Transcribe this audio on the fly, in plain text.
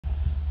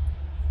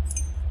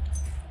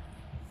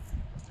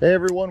Hey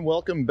everyone,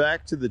 welcome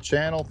back to the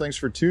channel. Thanks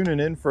for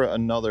tuning in for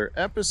another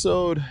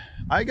episode.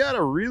 I got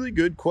a really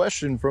good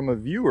question from a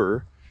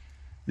viewer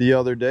the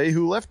other day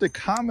who left a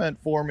comment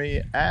for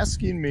me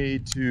asking me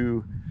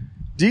to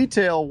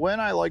detail when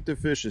I like to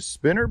fish a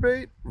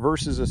spinnerbait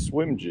versus a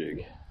swim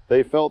jig.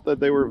 They felt that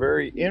they were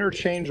very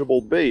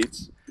interchangeable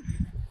baits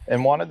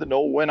and wanted to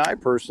know when I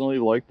personally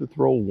like to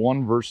throw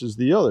one versus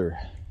the other.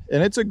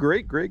 And it's a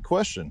great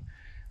question.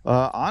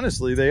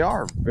 Honestly, they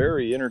are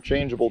very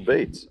interchangeable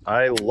baits.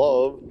 I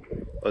love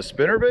a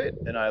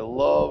spinnerbait and I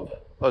love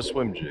a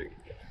swim jig.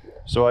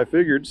 So I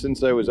figured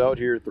since I was out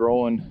here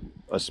throwing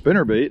a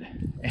spinnerbait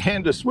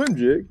and a swim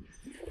jig,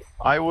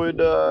 I would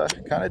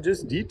kind of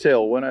just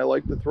detail when I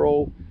like to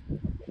throw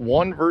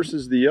one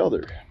versus the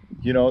other.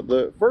 You know,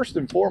 the first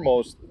and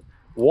foremost,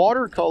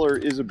 watercolor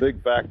is a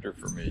big factor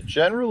for me.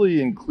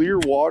 Generally in clear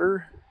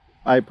water,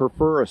 I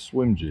prefer a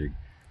swim jig.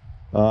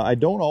 I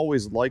don't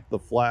always like the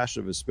flash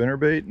of a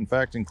spinnerbait. In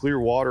fact, in clear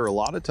water, a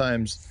lot of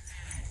times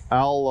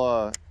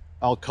I'll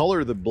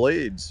color the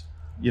blades.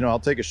 You know, I'll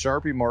take a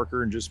Sharpie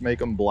marker and just make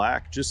them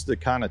black just to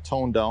kind of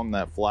tone down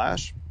that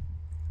flash.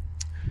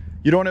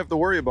 You don't have to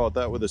worry about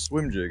that with a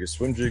swim jig. A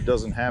swim jig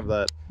doesn't have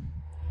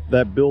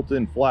that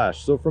built-in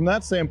flash. So from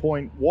that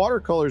standpoint,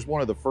 watercolor is one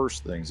of the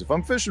first things. If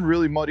I'm fishing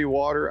really muddy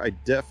water, I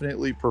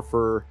definitely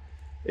prefer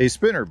a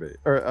spinnerbait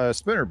or a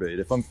spinnerbait.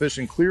 If I'm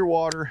fishing clear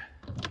water,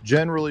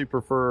 generally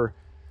prefer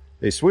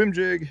a swim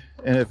jig.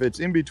 And if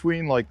it's in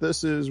between like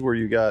this is, where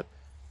you got,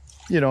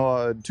 you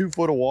know, 2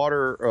 foot of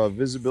water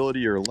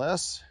visibility or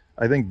less,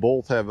 I think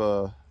both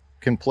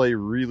can play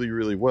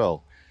really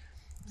well.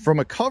 From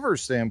a cover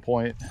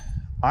standpoint,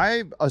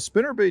 a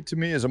spinnerbait to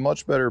me is a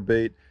much better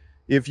bait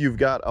if you've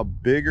got a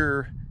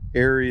bigger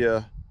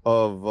area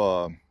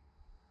of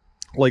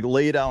like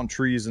lay down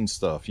trees and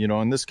stuff. You know,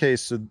 in this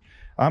case,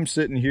 I'm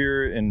sitting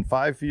here in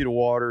 5 feet of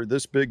water.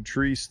 This big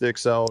tree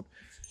sticks out.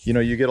 You know,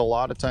 you get a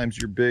lot of times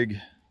your big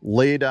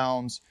lay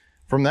downs.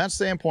 From that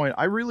standpoint,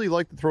 I really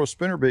like to throw a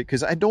spinnerbait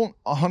because I don't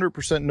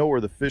 100% know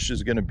where the fish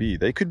is going to be.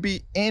 They could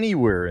be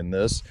anywhere in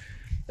this.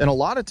 And a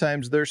lot of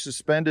times they're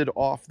suspended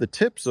off the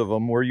tips of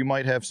them where you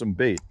might have some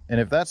bait.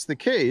 And if that's the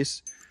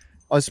case,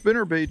 a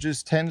spinnerbait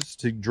just tends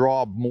to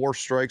draw more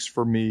strikes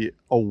for me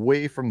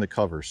away from the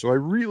cover. So I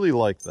really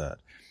like that.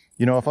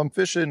 You know, if I'm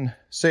fishing,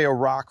 say, a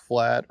rock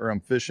flat or I'm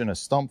fishing a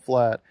stump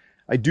flat,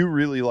 I do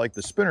really like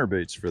the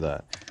spinnerbaits for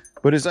that.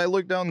 But as I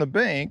look down the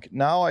bank,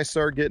 now I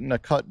start getting a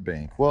cut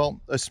bank.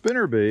 Well, a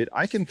spinnerbait,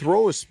 I can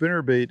throw a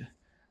spinnerbait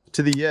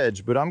to the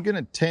edge, but I'm going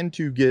to tend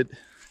to get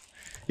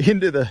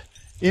into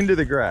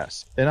the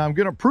grass. And I'm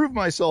going to prove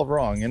myself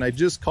wrong, and I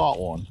just caught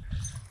one.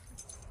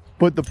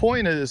 But the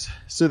point is,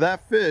 so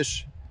that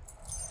fish,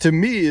 to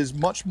me, is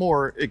much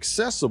more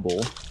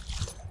accessible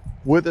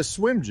with a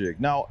swim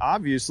jig. Now,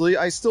 obviously,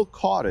 I still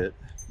caught it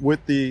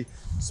with the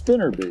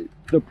spinnerbait.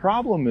 The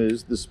problem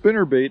is the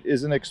spinnerbait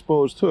is an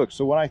exposed hook.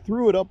 So when I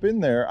threw it up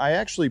in there, I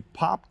actually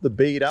popped the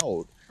bait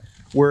out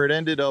where it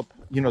ended up,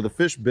 you know, the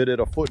fish bit it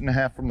 1.5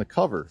 feet from the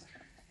cover.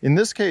 In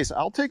this case,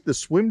 I'll take the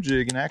swim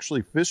jig and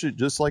actually fish it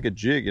just like a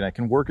jig, and I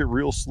can work it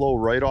real slow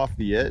right off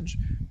the edge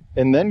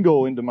and then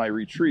go into my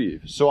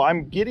retrieve. So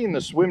I'm getting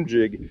the swim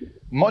jig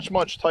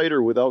much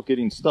tighter without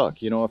getting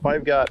stuck. You know, if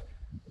I've got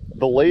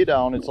the lay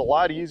down, it's a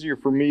lot easier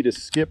for me to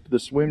skip the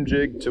swim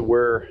jig to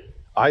where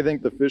I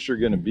think the fish are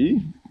going to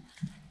be.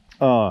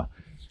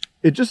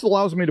 It just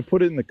allows me to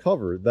put it in the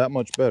cover that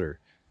much better.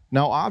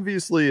 Now,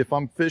 obviously, if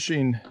I'm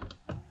fishing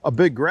a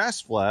big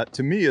grass flat,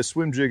 to me, a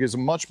swim jig is a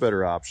much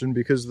better option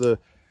because the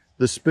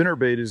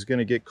spinnerbait is going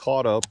to get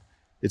caught up.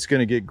 It's going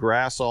to get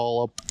grass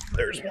all up.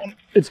 There's one.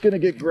 It's going to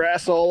get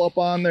grass all up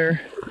on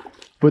there.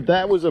 But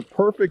that was a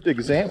perfect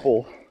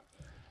example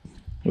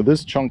with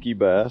this chunky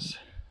bass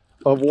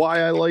of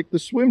why I like the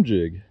swim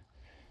jig,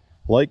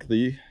 like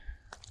the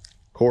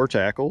core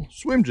tackle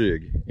swim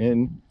jig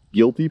in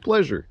guilty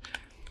pleasure.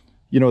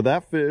 You know,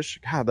 that fish,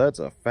 God, that's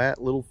a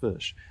fat little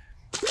fish.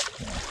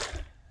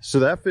 So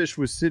that fish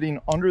was sitting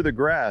under the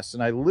grass,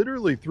 and I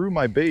literally threw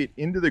my bait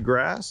into the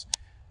grass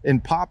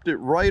and popped it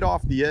right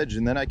off the edge,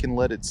 and then I can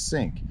let it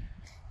sink.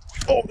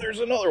 Oh,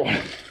 there's another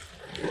one.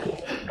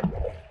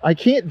 I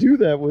can't do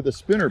that with a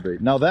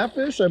spinnerbait. Now that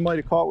fish I might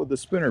have caught with the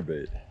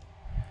spinnerbait.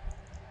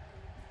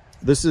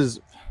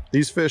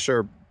 These fish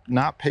are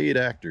not paid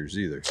actors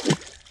either.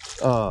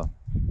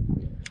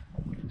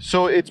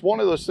 So it's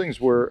one of those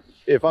things where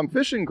if I'm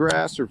fishing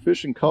grass or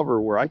fishing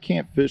cover where I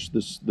can't fish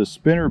the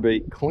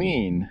spinnerbait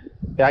clean,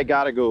 I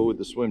gotta go with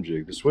the swim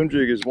jig. The swim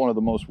jig is one of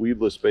the most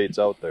weedless baits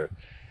out there.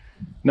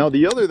 Now,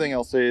 the other thing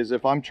I'll say is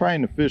if I'm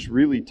trying to fish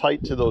really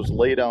tight to those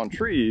lay down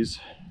trees,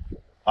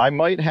 I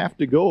might have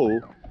to go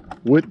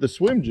with the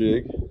swim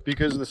jig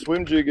because the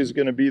swim jig is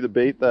going to be the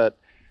bait that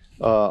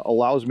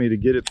allows me to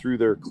get it through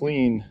there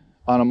clean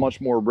on a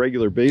much more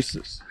regular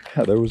basis.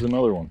 Yeah, there was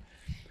another one.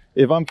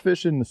 If I'm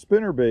fishing the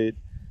spinnerbait,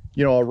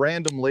 you know, a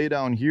random lay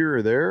down here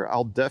or there,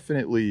 I'll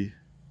definitely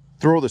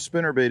throw the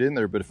spinnerbait in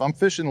there. But if I'm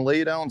fishing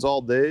lay downs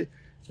all day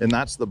and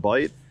that's the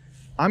bite,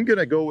 I'm going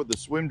to go with the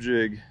swim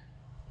jig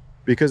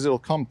because it'll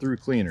come through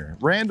cleaner.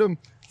 Random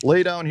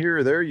lay down here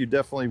or there, you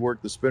definitely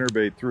work the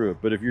spinnerbait through it.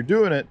 But if you're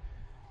doing it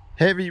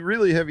heavy,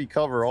 really heavy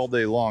cover all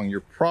day long,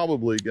 you're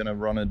probably going to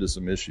run into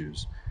some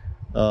issues.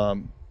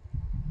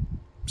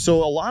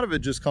 So a lot of it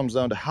just comes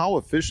down to how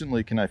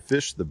efficiently can I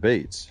fish the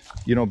baits.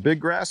 You know, big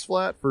grass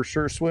flat, for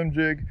sure swim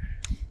jig.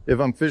 If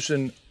I'm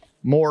fishing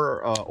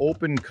more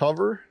open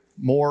cover,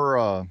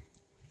 more,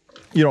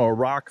 you know, a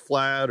rock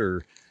flat,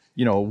 or,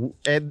 you know,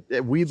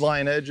 weed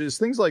line edges,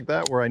 things like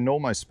that, where I know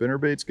my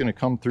spinnerbait's going to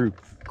come through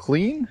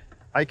clean,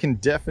 I can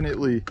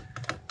definitely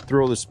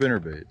throw the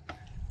spinnerbait.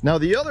 Now,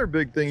 the other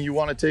big thing you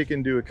want to take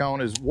into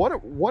account is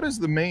what is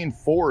the main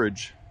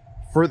forage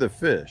for the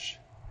fish?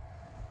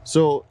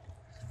 So,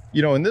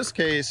 you know, in this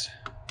case,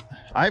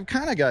 I've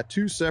kind of got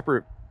two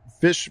separate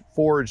fish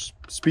forage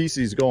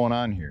species going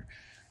on here.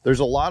 There's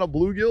a lot of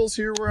bluegills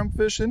here where I'm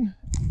fishing,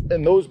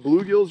 and those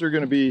bluegills are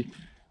going to be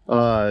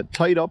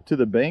tight up to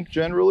the bank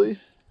generally,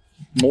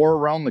 more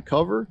around the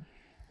cover.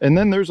 And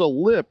then there's a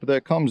lip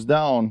that comes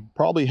down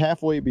probably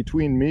halfway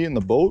between me and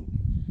the boat,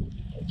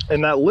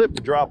 and that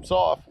lip drops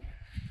off.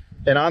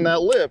 And on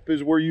that lip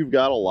is where you've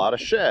got a lot of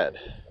shad,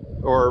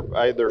 or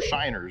either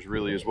shiners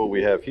really is what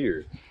we have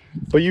here.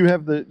 But you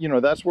have the, you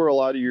know, that's where a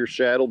lot of your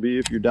shad will be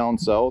if you're down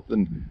south.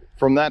 And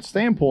from that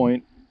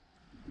standpoint,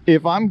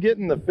 if I'm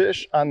getting the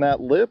fish on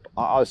that lip,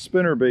 a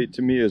spinnerbait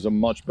to me is a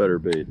much better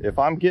bait. If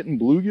I'm getting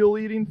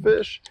bluegill eating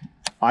fish,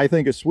 I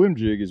think a swim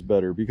jig is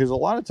better, because a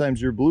lot of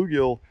times your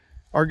bluegill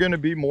are going to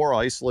be more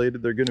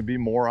isolated. They're going to be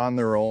more on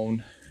their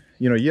own.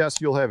 You know, yes,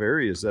 you'll have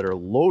areas that are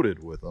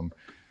loaded with them,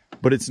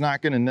 but it's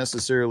not going to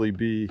necessarily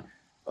be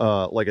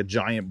like a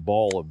giant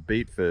ball of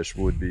bait fish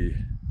would be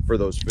for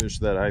those fish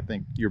that I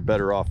think you're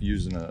better off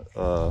using a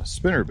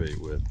spinnerbait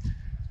with.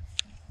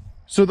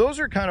 So those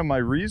are kind of my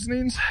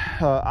reasonings.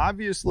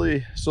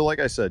 Obviously, so like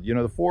I said, you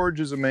know, the forage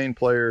is a main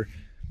player.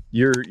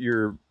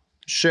 Your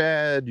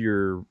shad,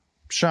 your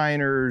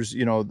shiners,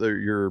 you know,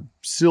 your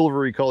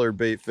silvery colored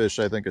bait fish,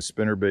 I think a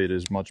spinnerbait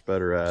is much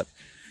better at.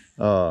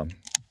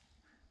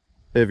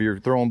 If you're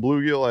throwing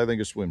bluegill, I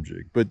think a swim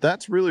jig. But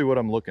that's really what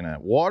I'm looking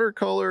at.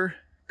 Watercolor,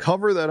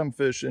 cover that I'm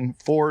fishing,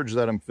 forage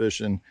that I'm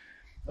fishing.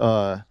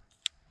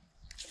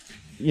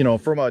 You know,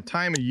 from a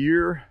time of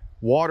year,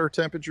 water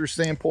temperature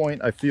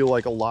standpoint, I feel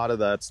like a lot of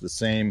that's the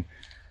same.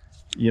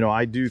 You know,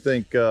 I do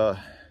think,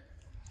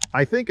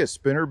 I think a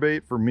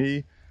spinnerbait for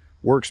me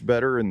works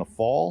better in the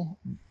fall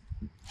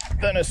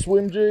than a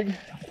swim jig.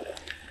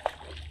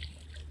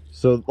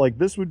 So like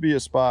this would be a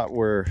spot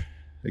where,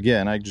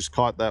 again, I just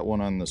caught that one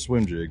on the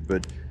swim jig,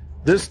 but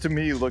this to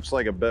me looks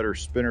like a better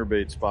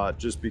spinnerbait spot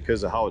just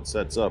because of how it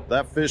sets up.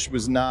 That fish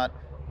was not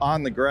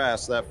on the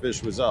grass, that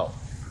fish was out.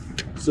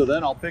 So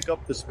then I'll pick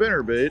up the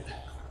spinnerbait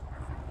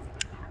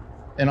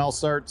and I'll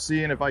start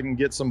seeing if I can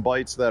get some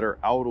bites that are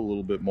out a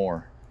little bit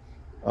more.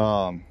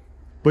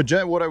 But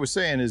Jen, what I was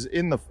saying is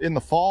in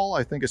the fall,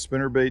 I think a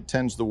spinnerbait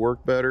tends to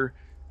work better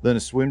than a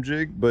swim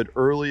jig, but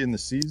early in the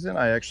season,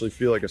 I actually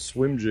feel like a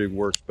swim jig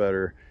works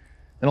better.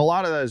 And a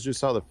lot of that is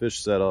just how the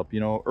fish set up. You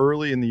know,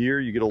 early in the year,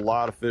 you get a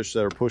lot of fish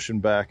that are pushing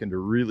back into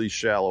really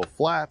shallow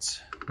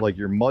flats, like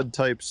your mud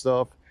type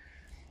stuff,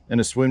 and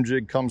a swim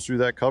jig comes through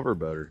that cover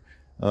better.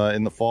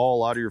 In the fall, a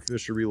lot of your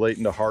fish are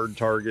relating to hard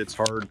targets,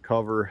 hard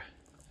cover,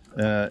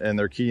 and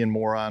they're keying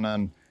more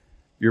on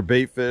your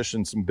bait fish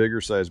and some bigger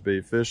size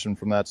bait fish. And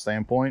from that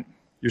standpoint,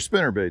 your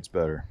spinnerbait's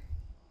better.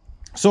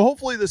 So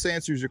hopefully this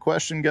answers your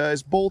question,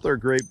 guys. Both are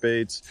great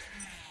baits.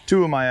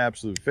 Two of my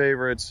absolute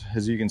favorites.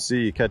 As you can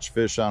see, you catch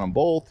fish on them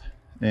both.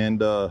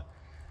 And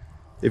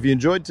if you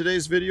enjoyed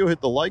today's video,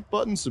 hit the like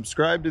button,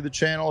 subscribe to the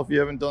channel if you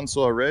haven't done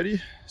so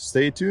already.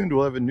 Stay tuned,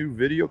 we'll have a new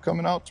video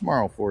coming out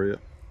tomorrow for you.